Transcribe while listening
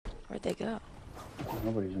Where'd they go?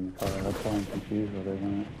 Nobody's in the car. That's why I'm confused where they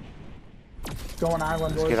went. Going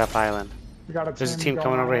island, boys. Let's get up island. We got There's a team going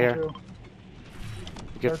coming over here. too. You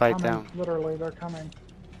They're can fight coming. down. Literally, they're coming.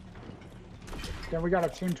 Dan, we got a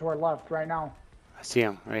team to our left right now. I see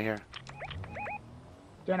him right here.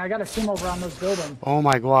 Dan, I got a team over on this building. Oh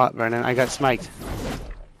my god, Brennan, I got smiked.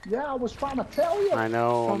 Yeah, I was trying to tell you. I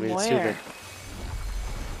know, From I'm being where? stupid.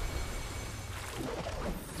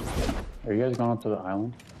 Are you guys going up to the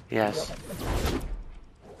island? Yes.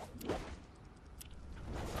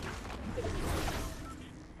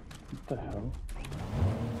 What the hell?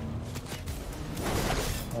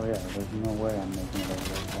 Oh yeah, there's no way I'm making it over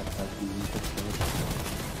there.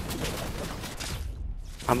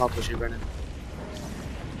 I'm up with you, Brennan.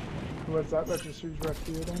 Who was that that just used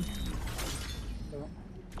rescue then?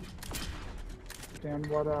 Dan,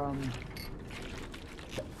 what,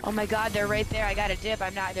 Oh my god, they're right there. I got a dip.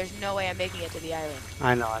 There's no way I'm making it to the island.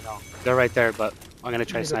 I know. They're right there, but I'm gonna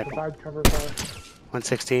try to need snipe them. provide cover fire.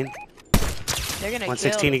 116. They're gonna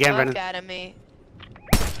 116 kill the again, fuck Brennan. out of me.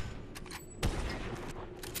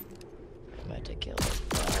 About to kill the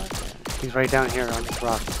fuck. He's right down here on this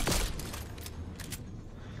rock.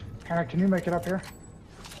 Hannah, can you make it up here?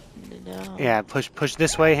 No. Yeah, push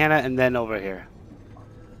this way, Hannah, and then over here.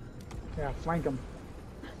 Yeah, flank them.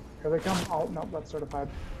 Here they come. Oh, no, that's certified.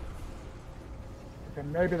 Okay,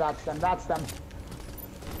 maybe that's them. That's them.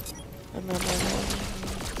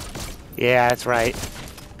 Yeah, that's right.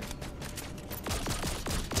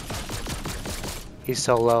 He's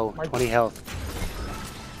so low, 20 health.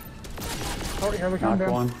 Oh, here they come, Knock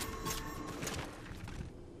Dan. one.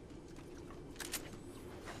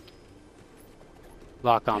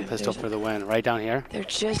 Lock on Yeah, pistol there's for the win. Right down here. They're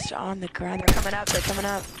just on the ground. They're coming up. They're coming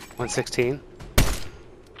up. 116.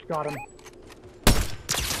 Got him.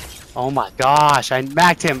 Oh my gosh, I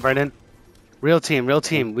macked him, Brennan. Real team, real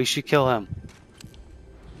team. We should kill him.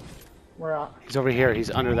 Where at? He's over here. He's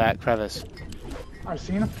under that crevice. I've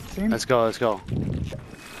seen him. Seen him. Let's go, let's go.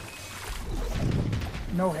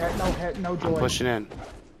 No hit, no joy. I'm pushing in.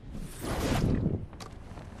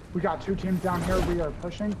 We got two teams down here. We are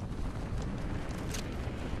pushing.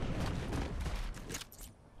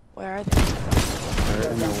 Where are they?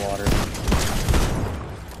 They're in the water.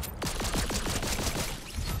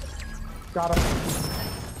 Got him.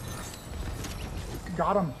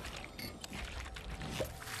 Got him.